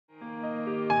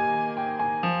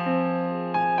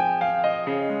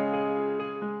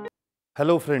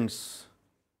Hello friends,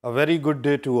 a very good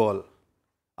day to all.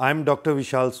 I am Dr.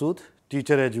 Vishal Sood,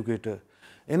 teacher educator.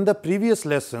 In the previous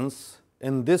lessons,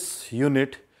 in this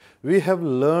unit, we have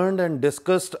learned and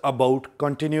discussed about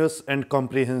continuous and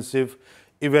comprehensive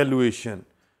evaluation.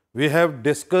 We have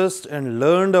discussed and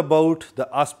learned about the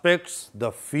aspects,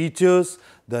 the features,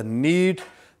 the need,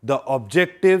 the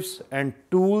objectives and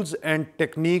tools and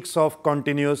techniques of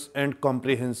continuous and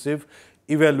comprehensive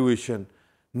evaluation.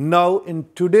 Now, in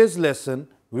today's lesson,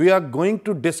 we are going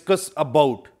to discuss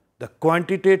about the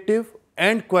quantitative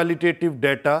and qualitative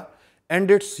data and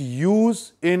its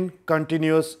use in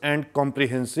continuous and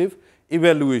comprehensive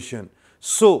evaluation.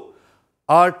 So,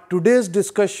 our today's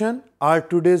discussion, our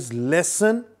today's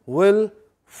lesson will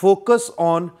focus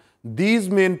on these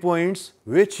main points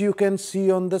which you can see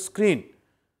on the screen.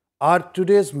 Our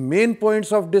today's main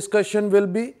points of discussion will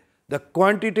be the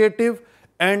quantitative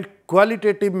and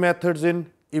qualitative methods in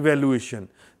evaluation.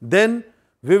 Then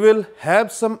we will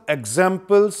have some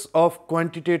examples of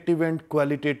quantitative and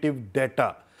qualitative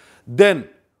data. Then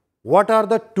what are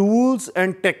the tools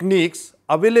and techniques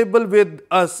available with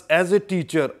us as a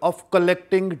teacher of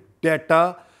collecting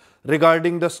data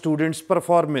regarding the student's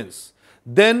performance.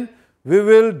 Then we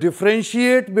will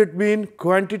differentiate between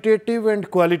quantitative and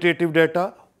qualitative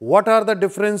data. What are the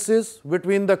differences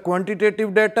between the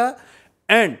quantitative data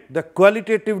and the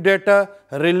qualitative data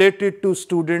related to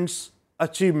students'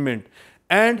 achievement.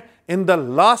 And in the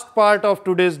last part of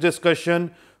today's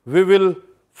discussion, we will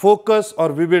focus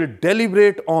or we will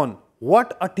deliberate on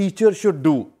what a teacher should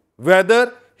do,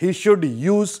 whether he should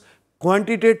use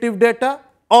quantitative data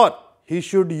or he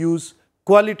should use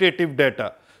qualitative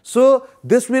data. So,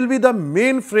 this will be the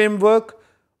main framework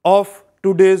of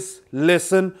today's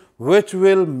lesson, which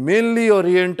will mainly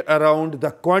orient around the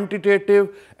quantitative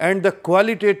and the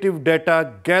qualitative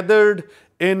data gathered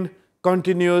in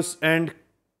continuous and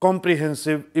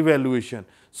comprehensive evaluation.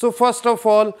 So, first of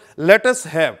all, let us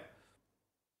have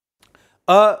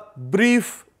a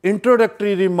brief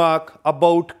introductory remark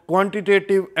about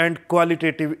quantitative and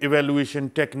qualitative evaluation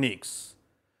techniques.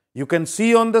 You can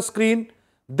see on the screen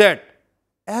that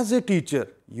as a teacher,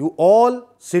 you all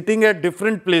sitting at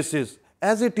different places,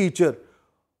 as a teacher,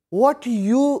 what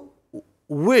you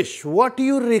wish, what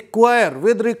you require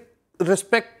with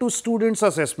respect to students'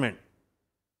 assessment.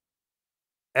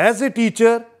 As a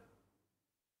teacher,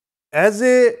 as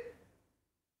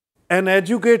an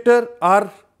educator,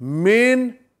 our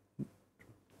main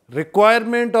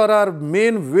requirement or our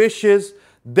main wish is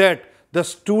that the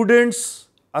students'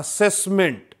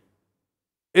 assessment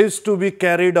is to be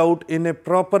carried out in a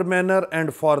proper manner,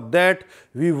 and for that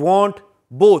we want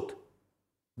both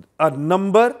a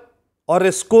number or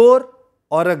a score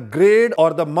or a grade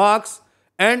or the marks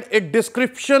and a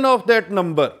description of that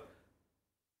number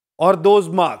or those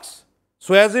marks.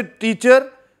 So, as a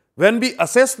teacher, when we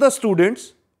assess the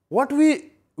students, what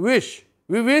we wish?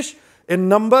 We wish a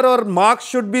number or marks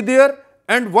should be there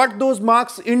and what those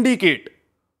marks indicate,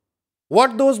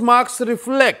 what those marks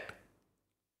reflect.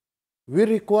 We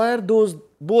require those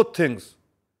both things.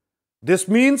 This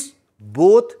means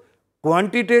both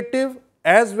quantitative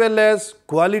as well as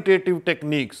qualitative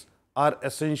techniques are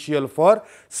essential for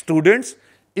students'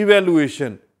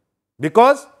 evaluation,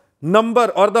 because number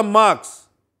or the marks,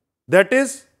 that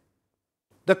is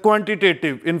the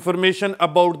quantitative information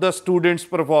about the student's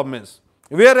performance,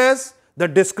 whereas the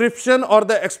description or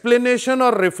the explanation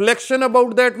or reflection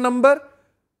about that number,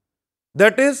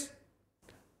 that is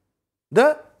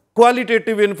the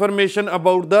qualitative information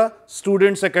about the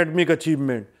student's academic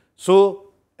achievement. So,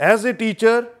 as a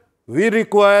teacher, we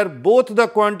require both the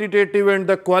quantitative and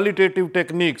the qualitative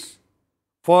techniques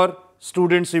for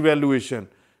students' evaluation.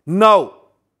 Now,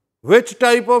 which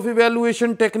type of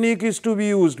evaluation technique is to be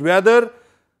used? Whether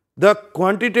the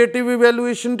quantitative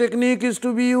evaluation technique is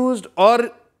to be used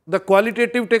or the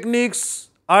qualitative techniques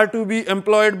are to be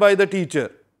employed by the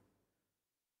teacher.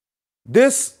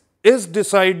 This is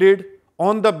decided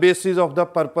on the basis of the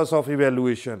purpose of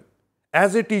evaluation.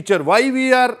 As a teacher, why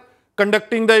we are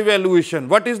conducting the evaluation?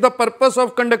 What is the purpose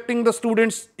of conducting the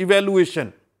students'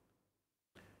 evaluation?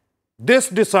 This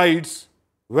decides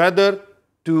whether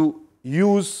to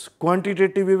use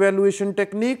quantitative evaluation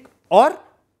technique or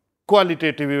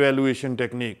qualitative evaluation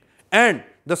technique. And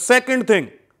the second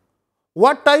thing,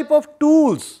 what type of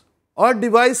tools or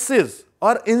devices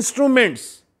or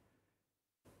instruments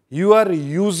you are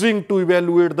using to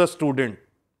evaluate the student,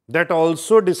 that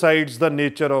also decides the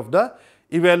nature of the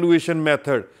evaluation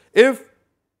method. If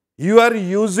you are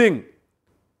using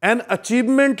an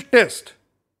achievement test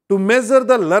to measure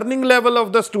the learning level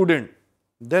of the student,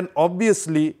 then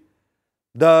obviously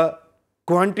the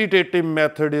quantitative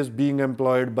method is being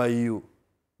employed by you.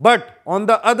 But on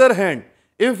the other hand,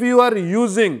 if you are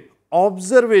using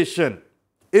observation,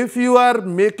 if you are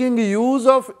making use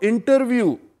of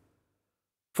interview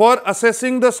for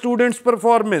assessing the student's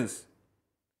performance,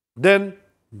 then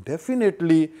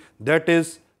definitely that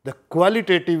is the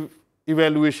qualitative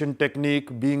evaluation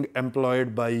technique being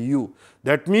employed by you.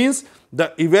 That means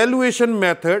the evaluation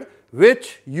method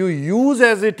which you use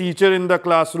as a teacher in the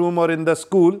classroom or in the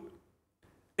school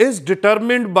is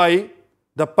determined by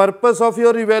the purpose of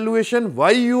your evaluation,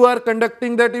 why you are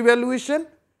conducting that evaluation,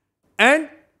 and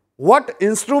what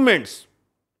instruments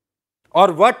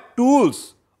or what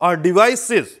tools or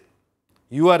devices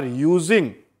you are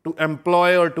using to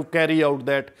employ or to carry out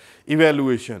that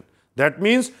evaluation. That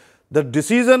means the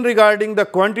decision regarding the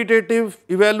quantitative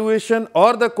evaluation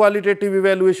or the qualitative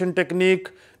evaluation technique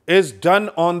is done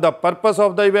on the purpose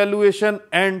of the evaluation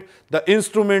and the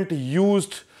instrument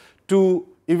used to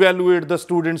evaluate the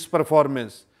student's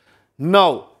performance.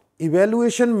 Now,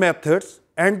 evaluation methods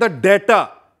and the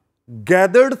data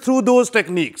gathered through those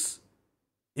techniques,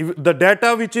 the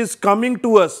data which is coming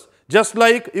to us, just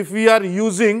like if we are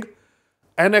using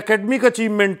an academic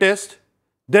achievement test,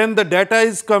 then the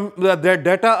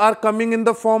data are coming in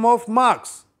the form of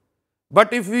marks.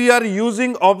 But if we are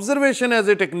using observation as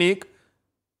a technique,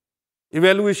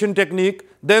 evaluation technique,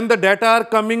 then the data are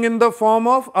coming in the form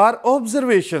of our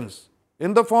observations,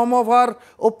 in the form of our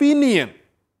opinion.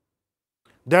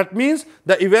 That means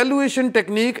the evaluation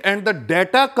technique and the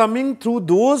data coming through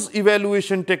those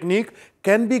evaluation technique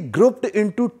can be grouped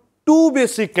into two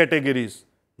basic categories.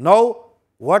 Now,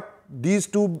 what these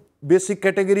two basic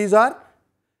categories are?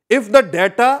 If the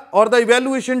data or the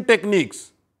evaluation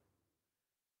techniques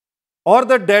or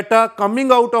the data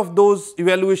coming out of those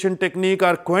evaluation technique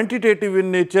are quantitative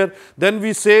in nature, then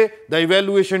we say the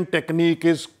evaluation technique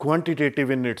is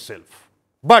quantitative in itself.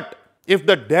 But if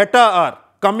the data are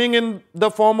coming in the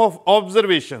form of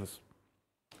observations,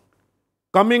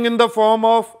 coming in the form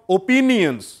of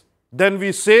opinions, then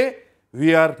we say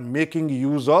we are making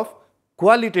use of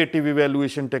qualitative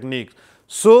evaluation techniques.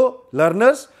 So,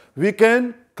 learners, we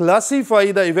can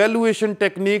classify the evaluation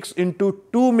techniques into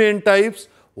two main types.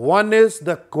 One is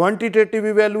the quantitative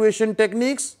evaluation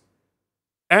techniques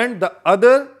and the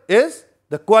other is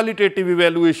the qualitative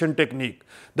evaluation technique.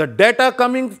 The data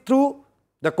coming through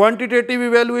the quantitative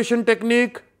evaluation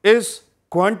technique is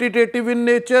quantitative in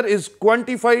nature, is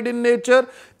quantified in nature,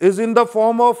 is in the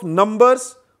form of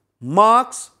numbers,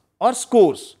 marks or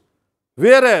scores.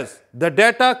 Whereas the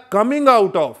data coming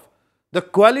out of the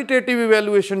qualitative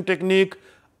evaluation technique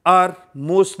are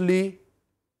mostly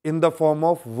in the form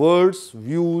of words,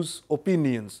 views,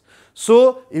 opinions.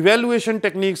 So, evaluation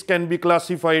techniques can be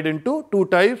classified into two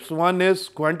types. One is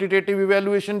quantitative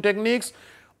evaluation techniques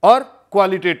or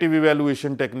qualitative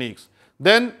evaluation techniques.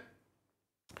 Then,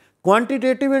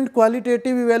 quantitative and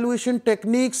qualitative evaluation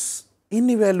techniques in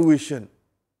evaluation.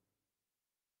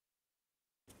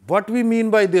 What we mean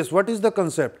by this? What is the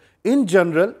concept? In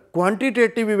general,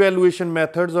 quantitative evaluation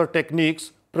methods or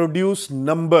techniques produce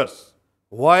numbers,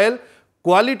 while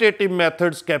qualitative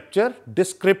methods capture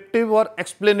descriptive or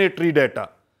explanatory data.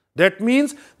 That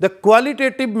means the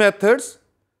qualitative methods,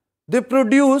 they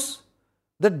produce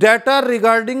the data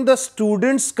regarding the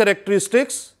student's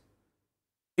characteristics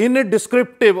in a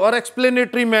descriptive or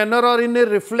explanatory manner or in a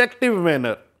reflective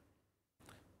manner.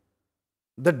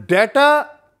 The data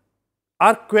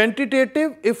are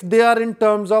quantitative if they are in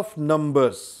terms of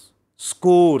numbers,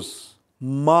 scores,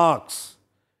 marks,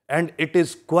 and it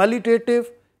is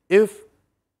qualitative if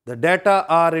the data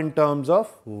are in terms of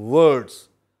words.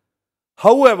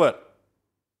 However,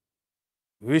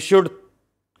 we should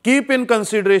keep in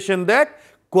consideration that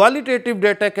qualitative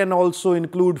data can also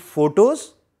include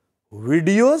photos,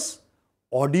 videos,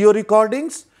 audio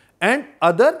recordings and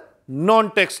other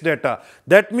non-text data.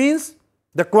 That means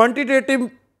the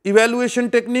quantitative evaluation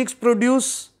techniques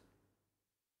produce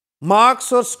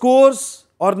marks or scores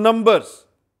or numbers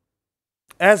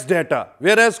as data,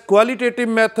 whereas qualitative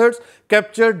methods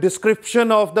capture description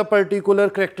of the particular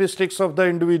characteristics of the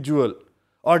individual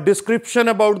or description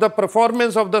about the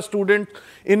performance of the student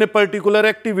in a particular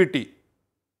activity.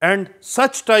 And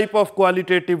such type of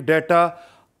qualitative data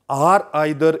are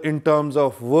either in terms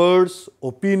of words,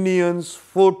 opinions,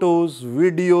 photos,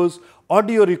 videos,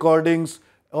 audio recordings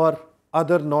or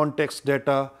other non-text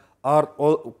data are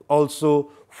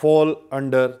also fall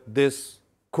under this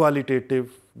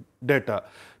qualitative data.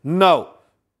 Now,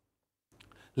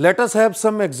 let us have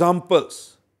some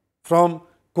examples from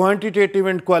quantitative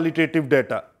and qualitative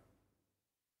data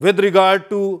with regard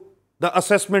to the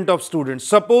assessment of students.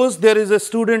 Suppose there is a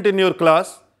student in your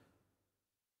class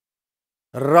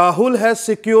Rahul has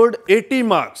secured 80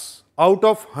 marks out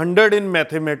of 100 in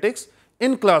mathematics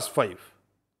in class 5.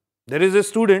 There is a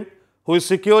student who is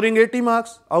securing 80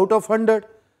 marks out of 100.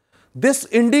 This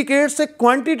indicates a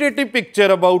quantitative picture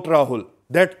about Rahul,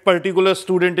 that particular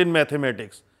student in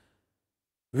mathematics.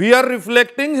 We are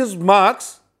reflecting his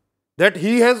marks, that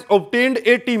he has obtained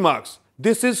 80 marks.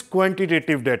 This is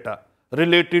quantitative data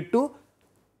related to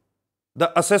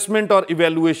the assessment or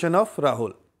evaluation of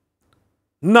Rahul.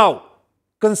 Now,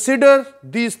 consider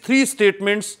these three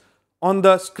statements on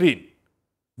the screen.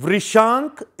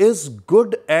 Vrishank is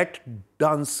good at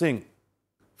dancing.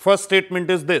 First statement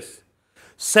is this.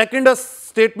 Second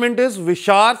statement is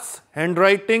Vishar's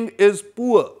handwriting is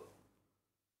poor.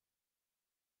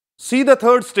 See the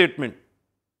third statement.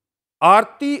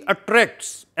 Aarti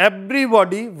attracts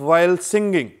everybody while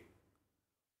singing.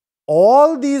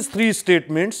 All these three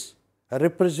statements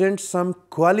represent some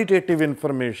qualitative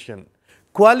information,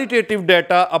 qualitative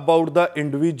data about the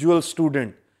individual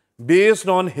student based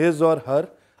on his or her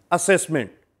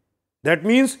assessment. That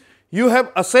means you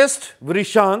have assessed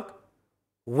Vrishank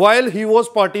while he was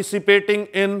participating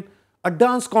in a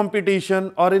dance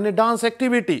competition or in a dance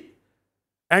activity,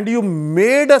 and you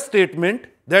made a statement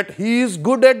that he is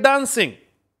good at dancing.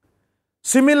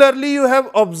 Similarly, you have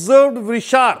observed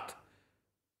Visharth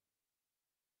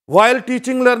while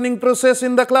teaching learning process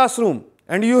in the classroom,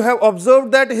 and you have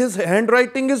observed that his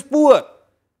handwriting is poor.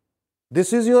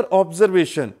 This is your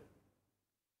observation.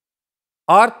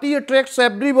 Aarti attracts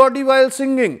everybody while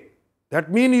singing. That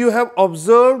means you have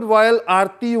observed while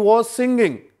Aarti was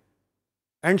singing,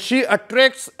 and she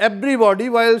attracts everybody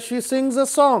while she sings a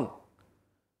song.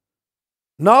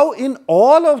 Now, in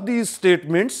all of these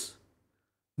statements,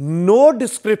 no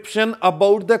description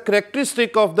about the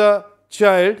characteristic of the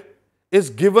child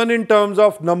is given in terms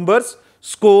of numbers,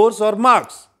 scores or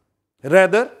marks.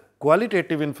 Rather,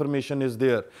 qualitative information is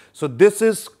there. So, this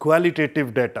is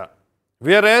qualitative data.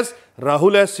 Whereas,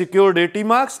 Rahul has secured 80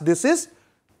 marks, this is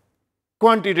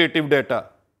quantitative data.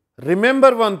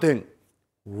 Remember one thing,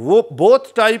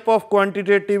 both type of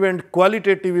quantitative and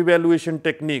qualitative evaluation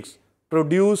techniques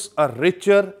produce a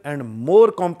richer and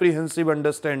more comprehensive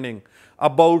understanding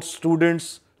about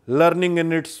students' learning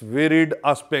in its varied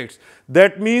aspects.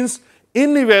 That means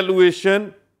in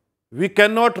evaluation, we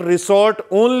cannot resort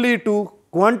only to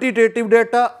quantitative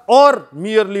data or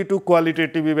merely to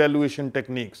qualitative evaluation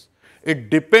techniques. It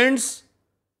depends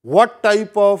what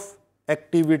type of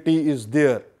activity is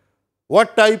there,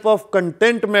 what type of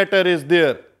content matter is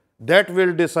there, that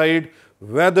will decide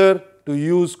whether to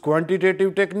use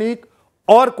quantitative technique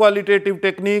or qualitative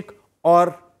technique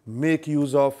or make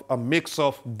use of a mix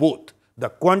of both, the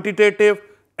quantitative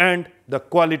and the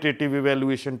qualitative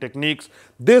evaluation techniques.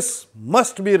 This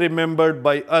must be remembered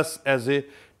by us as a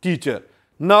teacher.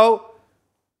 Now,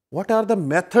 what are the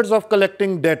methods of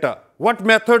collecting data? What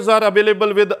methods are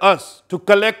available with us to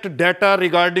collect data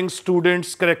regarding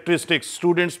students' characteristics,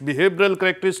 students' behavioral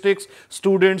characteristics,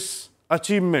 students'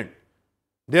 achievement?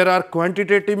 There are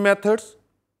quantitative methods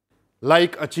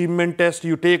like achievement test.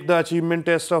 You take the achievement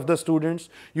test of the students,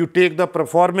 you take the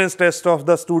performance test of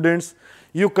the students,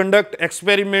 you conduct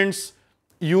experiments,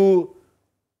 you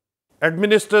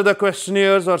administer the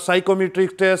questionnaires or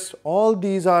psychometric tests. All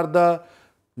these are the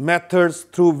methods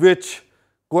through which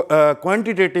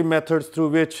quantitative methods through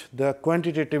which the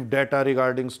quantitative data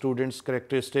regarding students'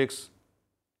 characteristics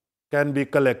can be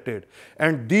collected.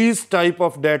 And these type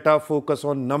of data focus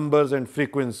on numbers and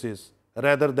frequencies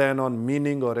rather than on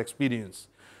meaning or experience.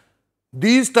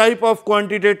 These type of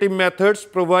quantitative methods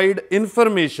provide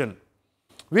information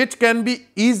which can be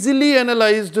easily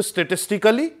analyzed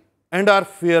statistically and are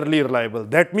fairly reliable.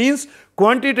 That means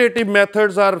quantitative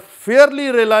methods are fairly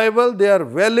reliable, they are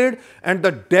valid, and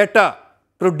the data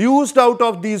produced out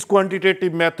of these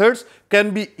quantitative methods can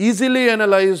be easily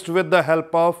analyzed with the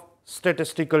help of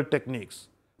statistical techniques.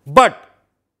 But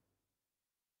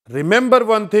remember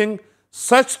one thing,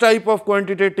 such type of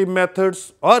quantitative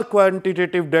methods or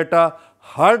quantitative data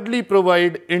hardly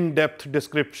provide in-depth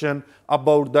description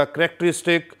about the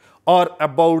characteristic or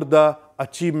about the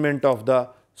achievement of the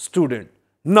student.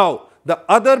 Now, the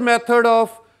other method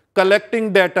of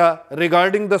collecting data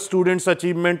regarding the student's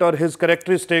achievement or his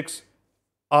characteristics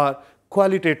are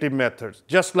qualitative methods,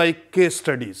 just like case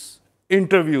studies,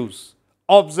 interviews,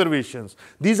 observations.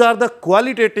 These are the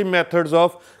qualitative methods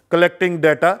of collecting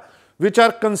data which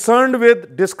are concerned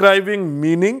with describing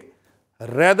meaning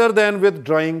rather than with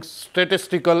drawing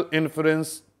statistical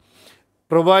inference,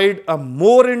 provide a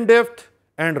more in-depth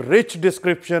and rich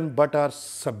description but are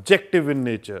subjective in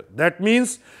nature. That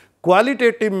means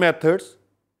qualitative methods,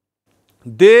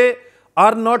 they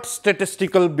are not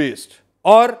statistical based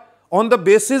or on the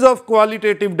basis of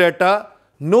qualitative data,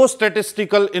 no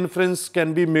statistical inference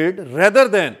can be made, rather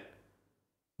than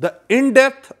the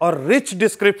in-depth or rich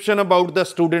description about the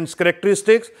student's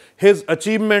characteristics, his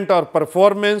achievement or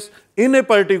performance in a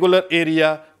particular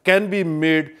area can be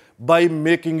made by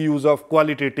making use of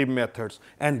qualitative methods.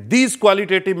 And these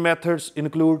qualitative methods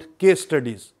include case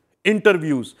studies,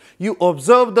 interviews. You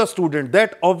observe the student.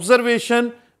 That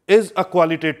observation is a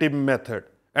qualitative method.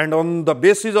 And on the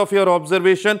basis of your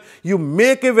observation, you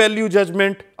make a value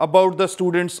judgment about the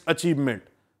student's achievement.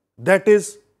 That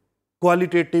is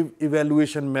qualitative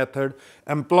evaluation method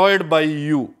employed by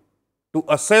you to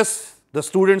assess the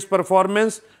student's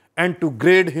performance and to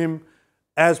grade him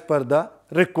as per the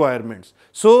requirements.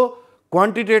 So,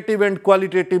 quantitative and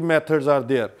qualitative methods are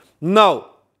there.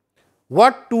 Now,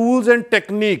 what tools and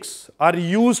techniques are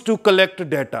used to collect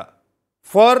data?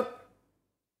 For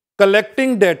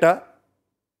collecting data,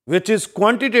 which is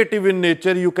quantitative in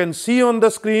nature, you can see on the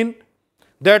screen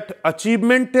that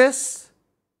achievement tests,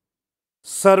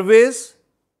 surveys,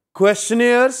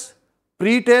 questionnaires,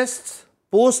 pre-tests,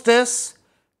 post-tests,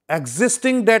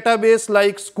 existing database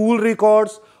like school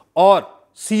records or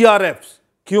CRFs,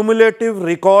 cumulative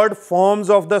record forms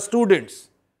of the students.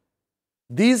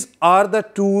 These are the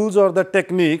tools or the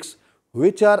techniques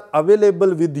which are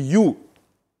available with you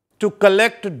to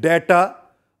collect data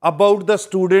about the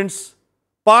students'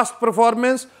 past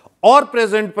performance or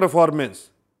present performance.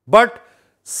 But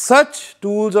such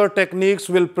tools or techniques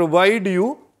will provide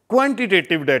you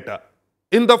quantitative data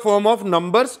in the form of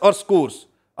numbers or scores.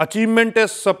 Achievement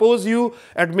tests, suppose you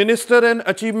administer an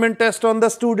achievement test on the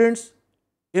students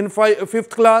in 5th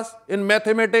class in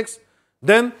mathematics,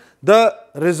 then the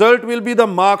result will be the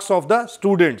marks of the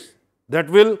students that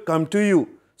will come to you.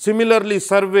 Similarly,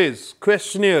 surveys,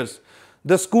 questionnaires,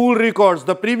 the school records,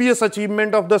 the previous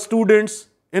achievement of the students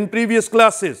in previous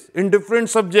classes in different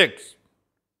subjects.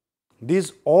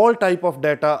 These all type of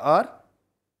data are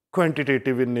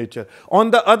quantitative in nature.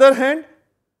 On the other hand,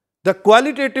 the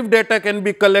qualitative data can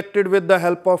be collected with the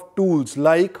help of tools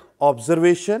like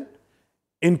observation,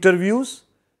 interviews,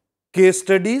 case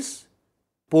studies,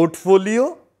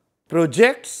 portfolio,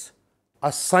 projects,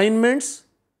 assignments,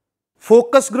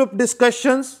 focus group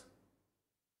discussions,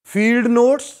 field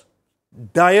notes,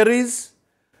 diaries,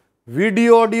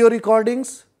 video audio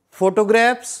recordings,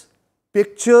 photographs,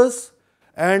 pictures,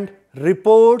 and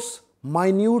reports,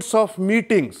 minutes of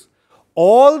meetings.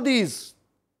 All these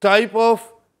type of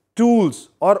tools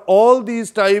or all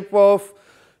these type of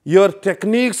your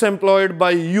techniques employed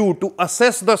by you to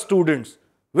assess the students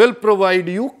will provide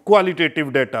you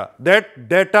qualitative data. That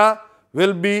data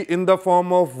will be in the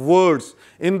form of words,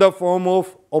 in the form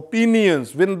of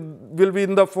opinions, will be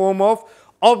in the form of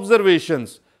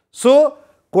observations. So,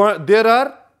 there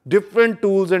are different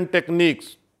tools and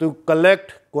techniques to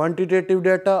collect quantitative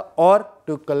data or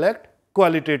to collect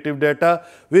qualitative data,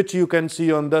 which you can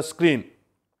see on the screen.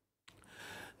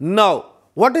 Now,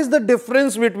 what is the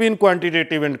difference between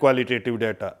quantitative and qualitative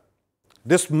data?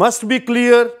 This must be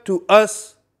clear to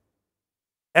us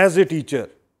as a teacher.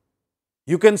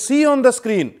 You can see on the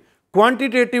screen,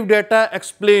 quantitative data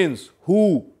explains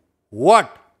who,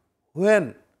 what,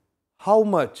 when, how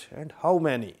much and how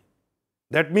many.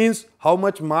 That means how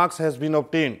much marks has been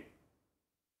obtained,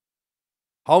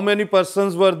 how many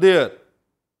persons were there.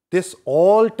 This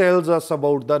all tells us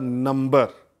about the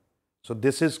number. So,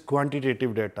 this is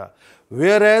quantitative data.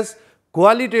 Whereas,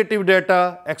 qualitative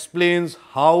data explains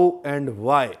how and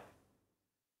why.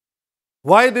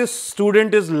 Why this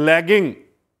student is lagging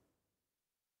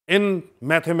in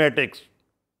mathematics.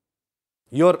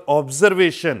 Your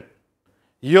observation,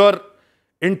 your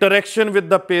interaction with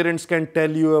the parents can tell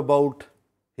you about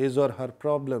his or her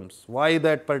problems, why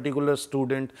that particular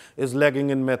student is lagging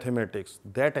in mathematics.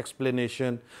 That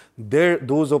explanation,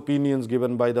 those opinions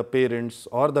given by the parents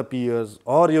or the peers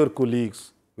or your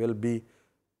colleagues will be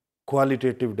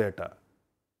qualitative data.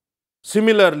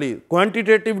 Similarly,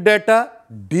 quantitative data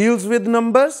deals with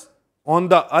numbers. On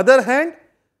the other hand,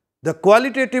 the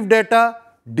qualitative data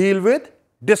deal with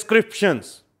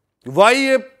descriptions. Why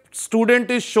a student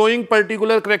is showing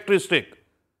particular characteristic,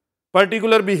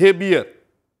 particular behavior.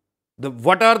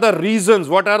 What are the reasons,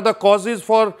 what are the causes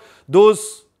for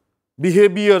those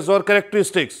behaviors or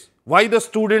characteristics? Why the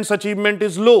student's achievement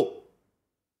is low?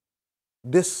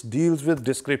 This deals with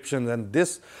descriptions, and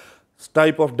this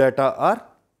type of data are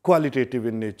qualitative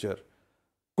in nature.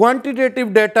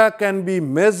 Quantitative data can be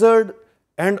measured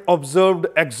and observed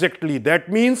exactly.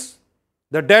 That means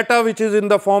the data which is in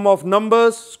the form of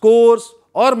numbers, scores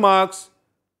or marks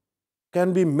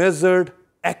can be measured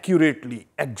accurately,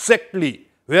 exactly.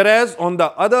 Whereas, on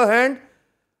the other hand,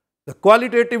 The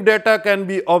qualitative data can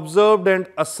be observed and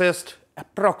assessed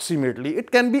approximately.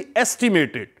 It can be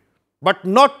estimated, but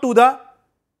not to the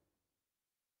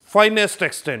finest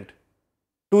extent,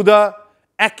 to the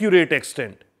accurate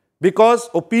extent, because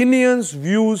opinions,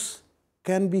 views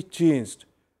can be changed,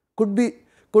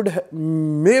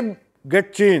 may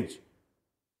get changed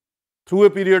through a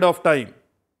period of time.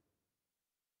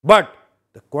 But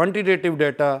the quantitative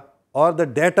data or the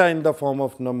data in the form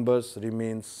of numbers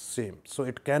remains same. So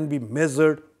it can be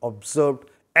measured, observed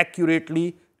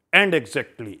accurately and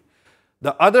exactly.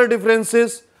 The other difference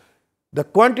is the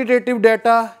quantitative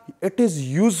data, it is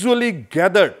usually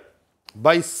gathered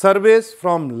by surveys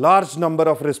from large number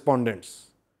of respondents,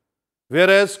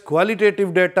 whereas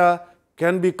qualitative data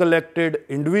can be collected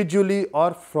individually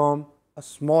or from a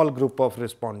small group of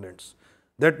respondents.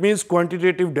 That means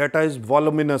quantitative data is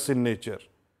voluminous in nature.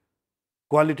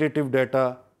 Qualitative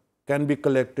data can be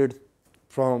collected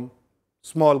from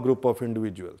small group of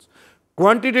individuals.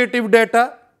 Quantitative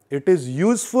data, it is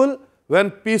useful when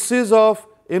pieces of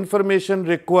information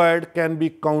required can be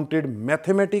counted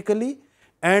mathematically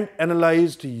and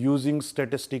analyzed using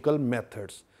statistical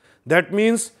methods. That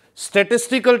means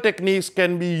statistical techniques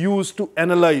can be used to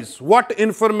analyze what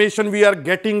information we are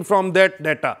getting from that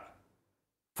data.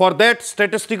 For that,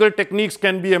 statistical techniques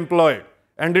can be employed,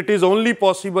 and it is only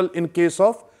possible in case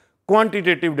of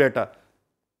quantitative data.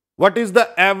 What is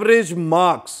the average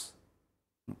marks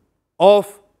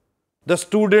of the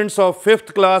students of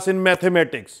 5th class in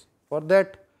mathematics? For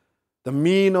that, the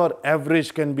mean or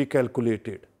average can be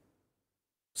calculated.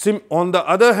 On the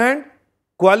other hand,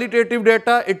 qualitative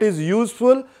data, it is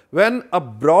useful when a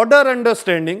broader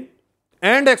understanding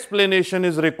and explanation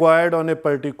is required on a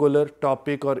particular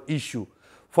topic or issue,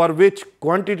 for which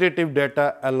quantitative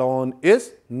data alone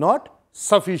is not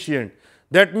sufficient.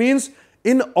 That means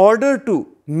in order to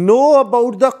know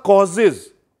about the causes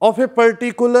of a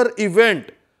particular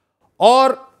event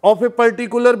or of a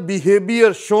particular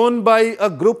behavior shown by a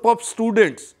group of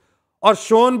students or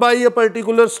shown by a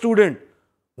particular student,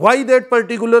 why that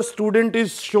particular student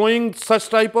is showing such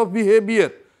type of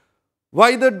behavior,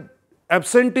 why the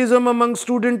absenteeism among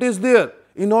students is there,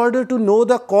 in order to know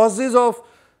the causes of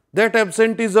that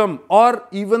absenteeism or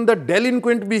even the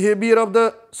delinquent behavior of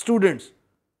the students,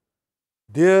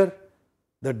 there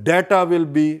the data will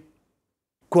be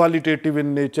qualitative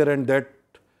in nature, and that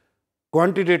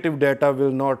quantitative data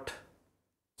will not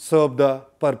serve the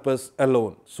purpose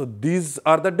alone. So these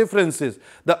are the differences.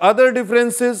 The other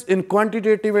differences in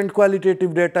quantitative and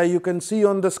qualitative data you can see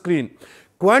on the screen.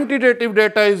 Quantitative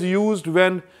data is used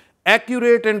when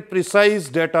accurate and precise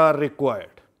data are required.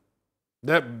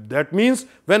 That means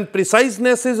when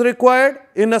preciseness is required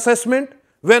in assessment,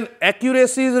 when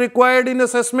accuracy is required in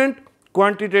assessment,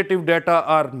 quantitative data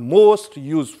are most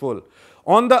useful.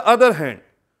 On the other hand,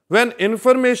 when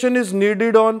information is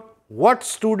needed on what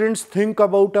students think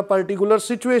about a particular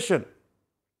situation,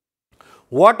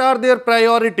 what are their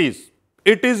priorities,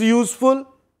 it is useful.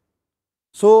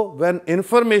 So when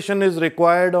information is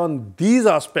required on these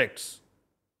aspects,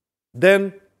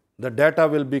 then the data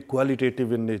will be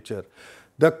qualitative in nature.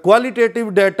 The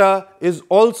qualitative data is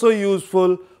also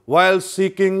useful while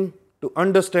seeking to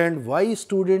understand why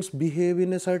students behave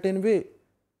in a certain way,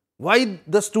 why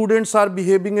the students are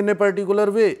behaving in a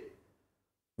particular way,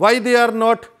 why they are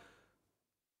not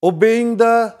obeying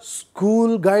the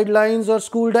school guidelines or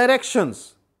school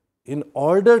directions. In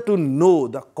order to know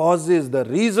the causes, the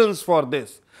reasons for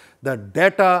this, the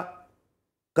data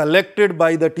collected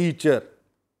by the teacher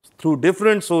through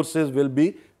different sources will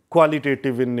be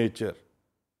qualitative in nature.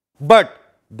 But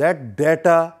that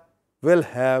data will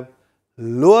have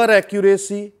lower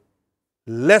accuracy,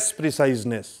 less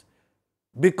preciseness,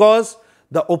 because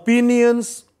the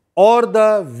opinions or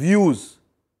the views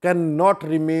cannot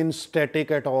remain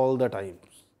static at all the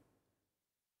times.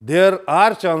 There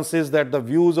are chances that the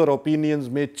views or opinions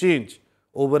may change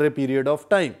over a period of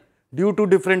time due to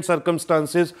different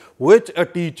circumstances which a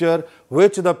teacher,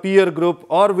 which the peer group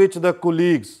or which the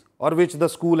colleagues or which the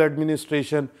school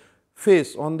administration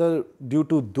face. Due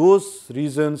to those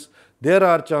reasons, there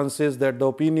are chances that the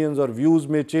opinions or views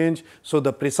may change. So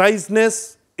the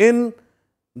preciseness in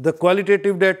the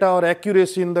qualitative data or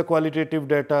accuracy in the qualitative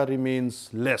data remains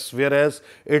less, whereas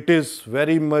it is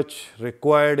very much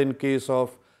required in case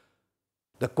of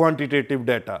the quantitative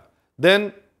data.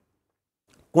 Then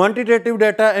quantitative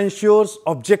data ensures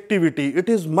objectivity. It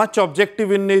is much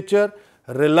objective in nature,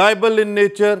 reliable in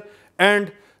nature,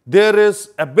 and there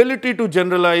is ability to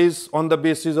generalize on the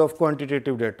basis of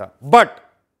quantitative data. But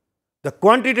the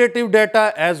quantitative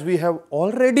data, as we have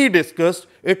already discussed,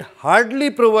 it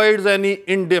hardly provides any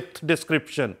in-depth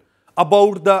description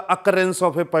about the occurrence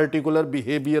of a particular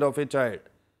behavior of a child.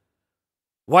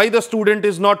 Why the student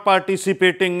is not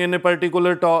participating in a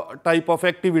particular type of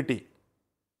activity.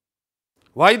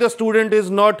 Why the student is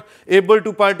not able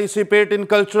to participate in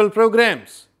cultural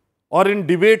programs or in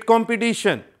debate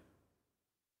competition.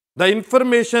 The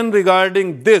information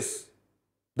regarding this,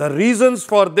 the reasons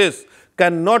for this,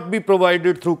 cannot be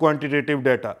provided through quantitative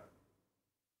data.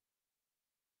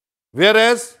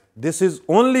 Whereas this is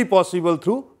only possible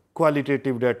through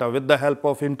qualitative data with the help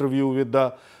of interview with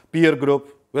the peer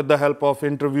group, with the help of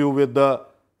interview with the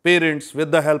parents,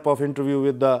 with the help of interview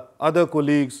with the other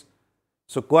colleagues.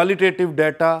 So qualitative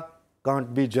data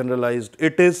can't be generalized.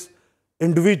 It is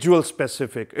individual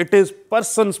specific, it is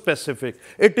person specific,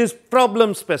 it is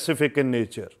problem specific in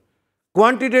nature.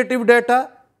 Quantitative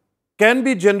data can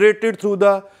be generated through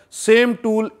the same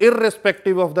tool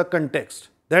irrespective of the context.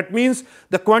 That means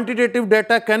the quantitative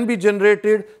data can be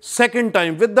generated second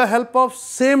time with the help of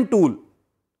same tool,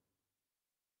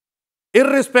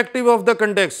 irrespective of the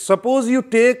context. Suppose you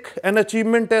take an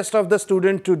achievement test of the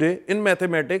student today in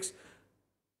mathematics,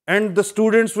 and the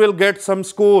students will get some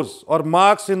scores or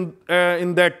marks in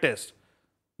that test.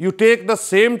 You take the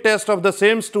same test of the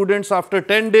same students after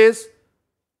 10 days,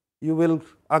 you will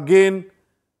again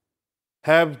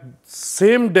have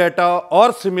same data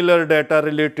or similar data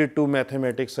related to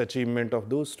mathematics achievement of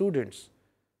those students.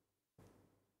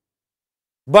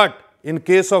 But in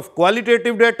case of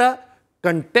qualitative data,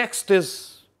 context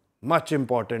is much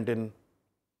important in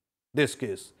this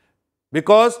case,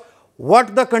 because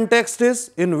what the context is,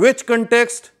 in which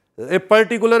context a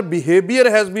particular behavior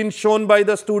has been shown by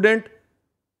the student,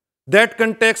 that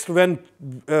context when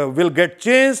will get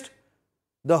changed,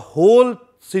 the whole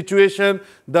situation,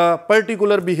 the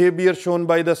particular behavior shown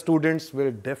by the students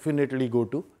will definitely go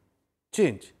to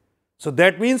change. So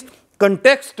that means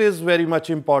context is very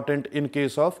much important in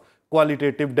case of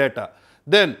qualitative data.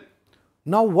 Then,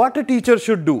 now what a teacher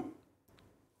should do?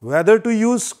 Whether to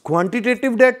use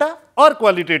quantitative data or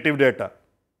qualitative data?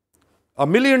 $1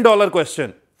 million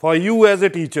question for you as a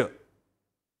teacher.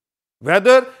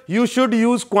 Whether you should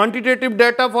use quantitative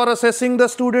data for assessing the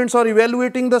students or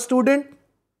evaluating the student,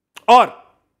 or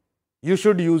you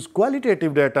should use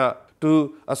qualitative data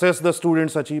to assess the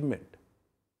student's achievement.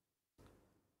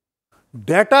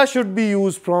 Data should be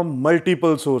used from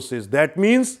multiple sources. That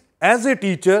means as a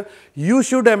teacher, you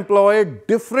should employ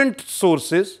different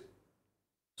sources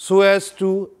so as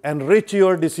to enrich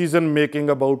your decision making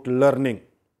about learning,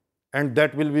 and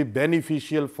that will be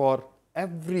beneficial for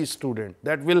every student.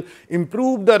 That will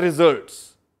improve the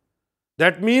results.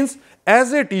 That means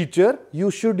as a teacher,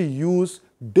 you should use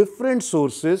different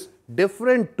sources,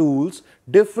 different tools,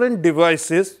 different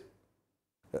devices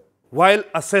while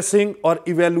assessing or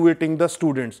evaluating the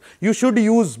students. You should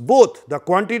use both the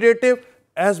quantitative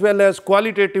as well as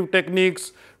qualitative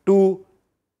techniques to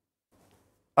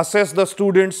assess the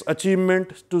students'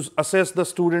 achievement, to assess the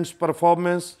students'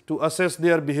 performance, to assess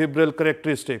their behavioral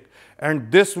characteristic.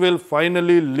 And this will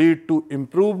finally lead to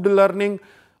improved learning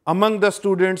among the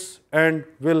students and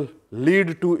will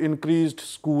lead to increased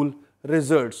school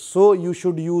results. So you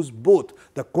should use both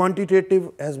the quantitative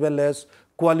as well as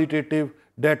qualitative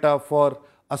data for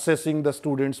assessing the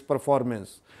students'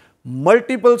 performance.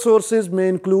 Multiple sources may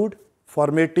include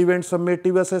formative and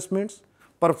summative assessments,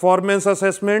 performance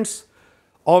assessments,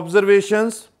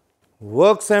 observations,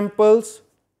 work samples,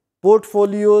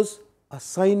 portfolios,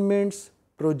 assignments,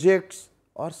 projects,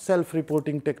 or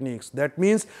self-reporting techniques. That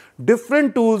means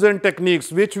different tools and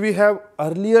techniques which we have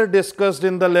earlier discussed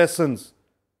in the lessons,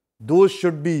 those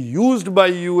should be used by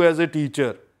you as a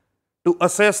teacher to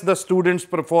assess the students'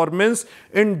 performance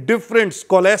in different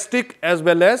scholastic as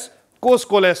well as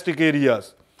co-scholastic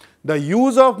areas. The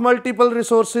use of multiple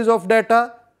resources of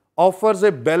data offers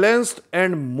a balanced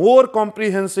and more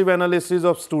comprehensive analysis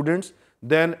of students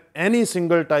than any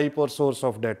single type or source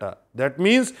of data. That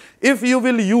means if you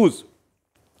will use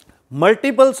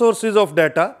multiple sources of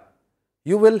data,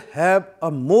 you will have a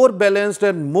more balanced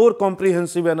and more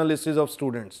comprehensive analysis of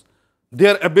students,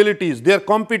 their abilities, their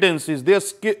competencies, their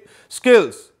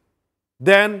skills,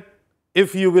 than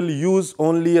if you will use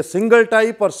only a single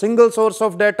type or single source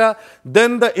of data.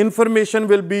 Then the information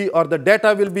will be, or the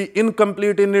data will be,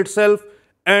 incomplete in itself,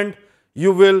 and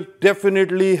you will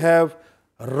definitely have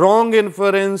wrong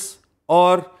inference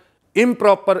or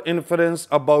improper inference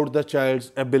about the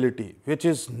child's ability, which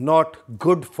is not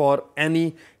good for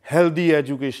any healthy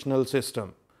educational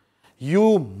system.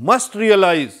 You must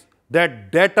realize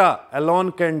that data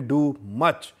alone can do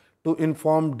much to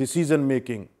inform decision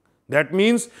making. That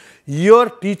means your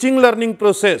teaching learning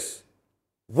process,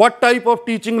 what type of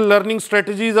teaching learning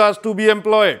strategies are to be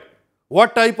employed,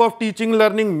 what type of teaching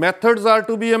learning methods are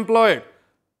to be employed,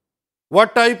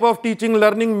 what type of teaching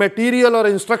learning material or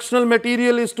instructional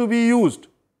material is to be used.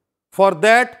 For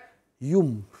that,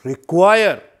 you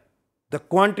require the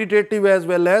quantitative as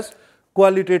well as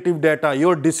qualitative data.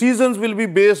 Your decisions will be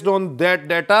based on that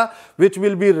data which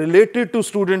will be related to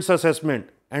students' assessment,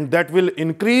 and that will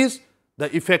increase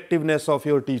the effectiveness of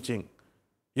your teaching.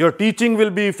 Your teaching will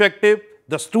be effective,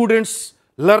 the students'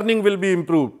 learning will be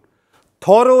improved.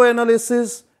 Thorough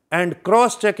analysis and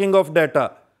cross-checking of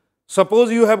data.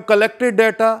 Suppose you have collected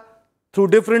data through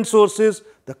different sources,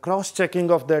 the cross-checking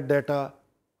of that data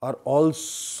are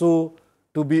also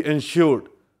to be ensured,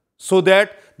 so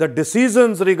that the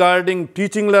decisions regarding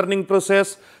teaching learning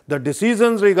process, the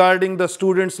decisions regarding the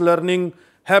students' learning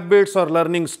habits or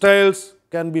learning styles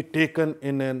can be taken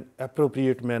in an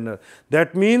appropriate manner.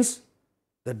 That means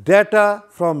the data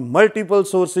from multiple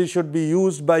sources should be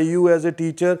used by you as a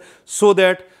teacher, so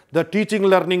that the teaching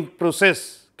learning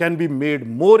process can be made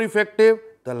more effective,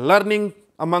 the learning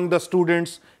among the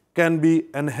students can be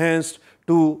enhanced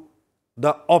to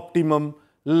the optimum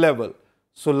level.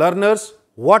 So learners,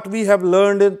 what we have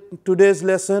learned in today's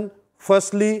lesson,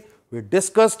 firstly, we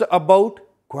discussed about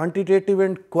quantitative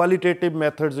and qualitative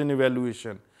methods in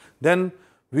evaluation. Then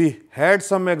we had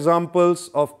some examples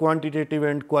of quantitative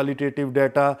and qualitative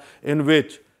data in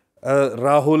which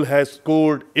Rahul has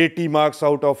scored 80 marks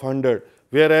out of 100,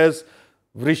 whereas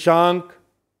Vrishank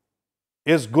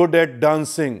is good at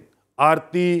dancing.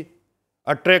 Aarti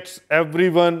attracts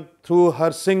everyone through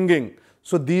her singing.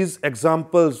 So these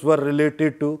examples were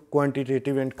related to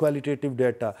quantitative and qualitative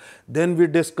data. Then we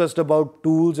discussed about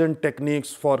tools and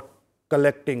techniques for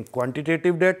collecting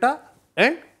quantitative data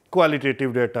and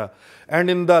qualitative data. And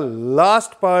in the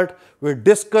last part, we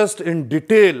discussed in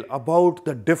detail about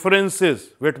the differences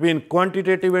between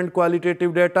quantitative and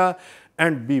qualitative data,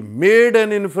 and we made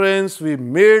an inference, we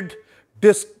made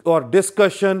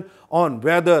discussion on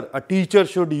whether a teacher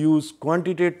should use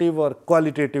quantitative or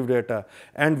qualitative data.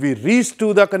 And we reached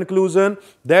to the conclusion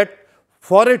that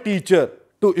for a teacher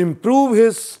to improve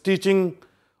his teaching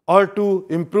or to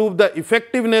improve the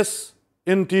effectiveness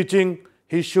in teaching,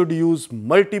 he should use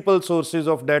multiple sources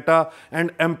of data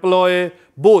and employ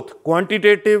both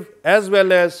quantitative as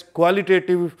well as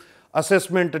qualitative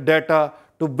assessment data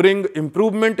to bring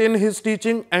improvement in his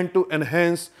teaching and to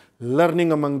enhance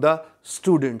learning among the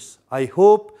students. I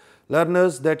hope,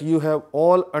 learners, that you have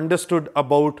all understood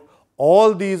about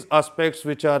all these aspects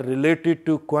which are related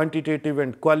to quantitative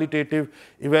and qualitative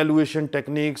evaluation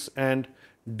techniques and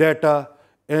data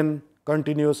in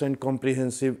continuous and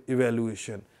comprehensive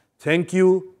evaluation. Thank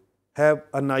you. Have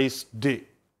a nice day.